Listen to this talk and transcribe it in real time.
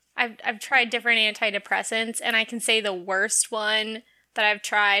I've tried different antidepressants, and I can say the worst one that I've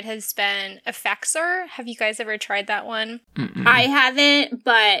tried has been Effexor. Have you guys ever tried that one? Mm-mm. I haven't,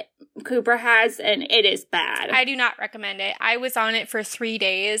 but Cooper has, and it is bad. I do not recommend it. I was on it for 3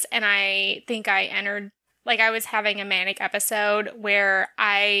 days, and I think I was having a manic episode where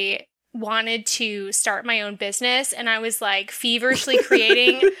I wanted to start my own business, and I was like feverishly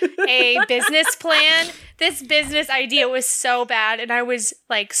creating a business plan. This business idea was so bad, and I was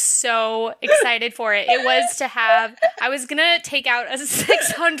like so excited for it. I was gonna take out a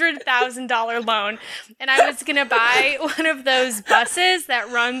 $600,000 loan, and I was gonna buy one of those buses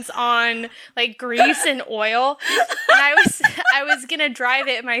that runs on like grease and oil, and I was gonna drive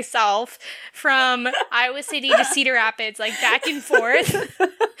it myself from Iowa City to Cedar Rapids, like back and forth.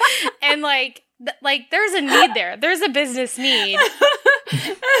 And like there's a need there. There's a business need.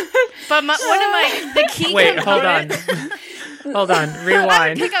 But the key component... Hold on. Rewind. I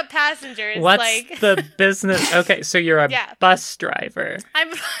would pick up passengers. What's the business? Okay, so you're a bus driver. I'm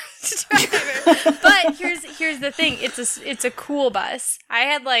a bus driver. But here's the thing. It's a cool bus. I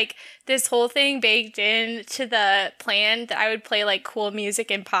had like this whole thing baked into the plan that I would play like cool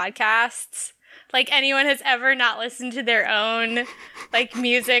music and podcasts. Like anyone has ever not listened to their own like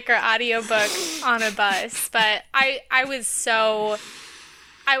music or audiobook on a bus. But I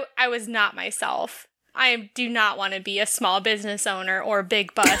was not myself. I do not want to be a small business owner or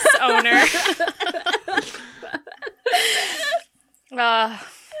big bus owner. I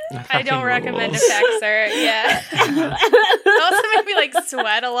don't recommend Effexor. Yeah. It also made me like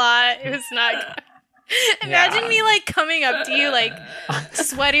sweat a lot. It was not good. Imagine me like coming up to you like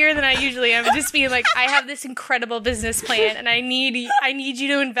sweatier than I usually am, just being like, I have this incredible business plan and I need you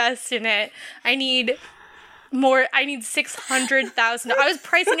to invest in it. I need $600,000. I was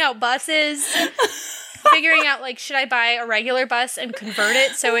pricing out buses, figuring out like, should I buy a regular bus and convert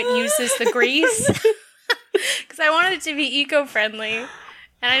it so it uses the grease? Because I wanted it to be eco-friendly.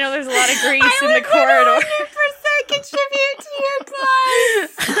 And I know there's a lot of grease in the corridor. Contribute to your bus.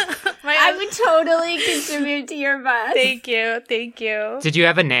 I would totally contribute to your bus. Thank you. Did you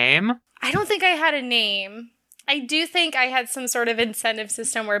have a name? I don't think I had a name. I do think I had some sort of incentive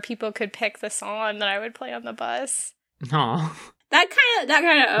system where people could pick the song that I would play on the bus. No. That kind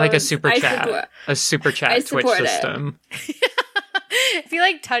of like a super chat. A super chat Twitch system. If you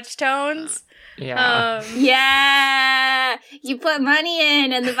like touch tones. Yeah. Yeah. You put money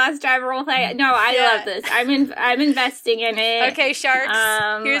in and the bus driver will play it. No, I love this. I'm investing in it. Okay, Sharks.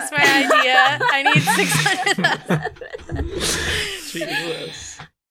 Here's my idea. I need 600. Jesus.